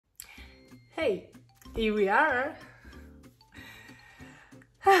Hey, here we are.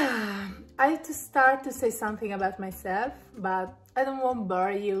 I had to start to say something about myself, but I don't want to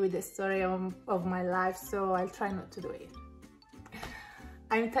bore you with the story of my life, so I'll try not to do it.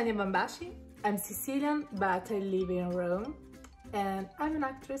 I'm Tania Bambaci. I'm Sicilian, but I live in Rome, and I'm an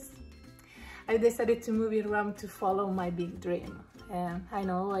actress. I decided to move in Rome to follow my big dream, and I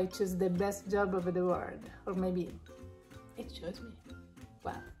know I chose the best job of the world, or maybe it chose me.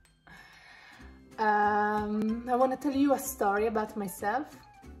 Well, I want to tell you a story about myself.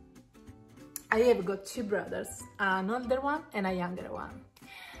 I have got two brothers, an older one and a younger one.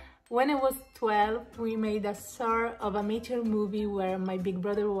 When I was 12, we made a sort of amateur movie where my big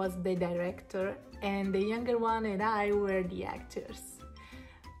brother was the director and the younger one and I were the actors.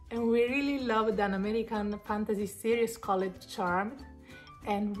 And we really loved an American fantasy series called Charmed,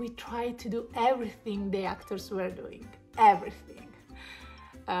 and we tried to do everything the actors were doing, everything.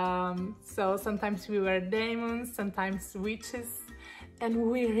 So sometimes we were demons, sometimes witches, and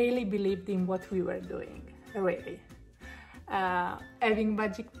we really believed in what we were doing, really. Having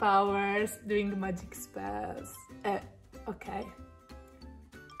magic powers, doing magic spells. Okay.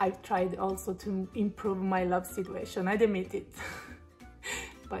 I've tried also to improve my love situation, I admit it,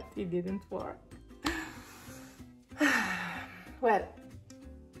 but it didn't work. Well,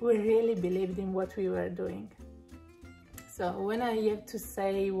 we really believed in what we were doing. So when I have to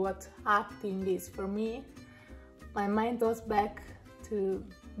say what acting is for me, my mind goes back to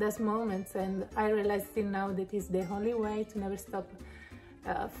those moments, and I realize still now that it's the only way to never stop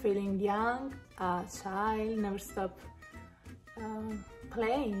feeling young, a child, never stop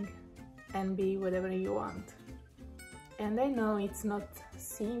playing and be whatever you want. And I know it's not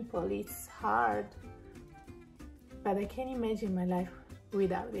simple, it's hard, but I can't imagine my life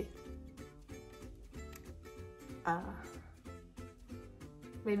without it.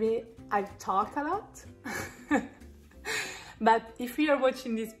 Maybe I've talked a lot, but if you are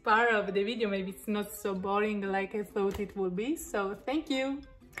watching this part of the video, maybe it's not so boring like I thought it would be, so thank you.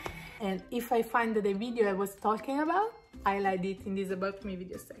 And if I find the video I was talking about, I'll add it in this About Me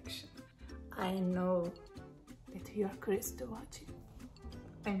video section. I know that you are curious to watch it.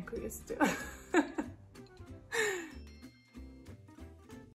 I'm curious too.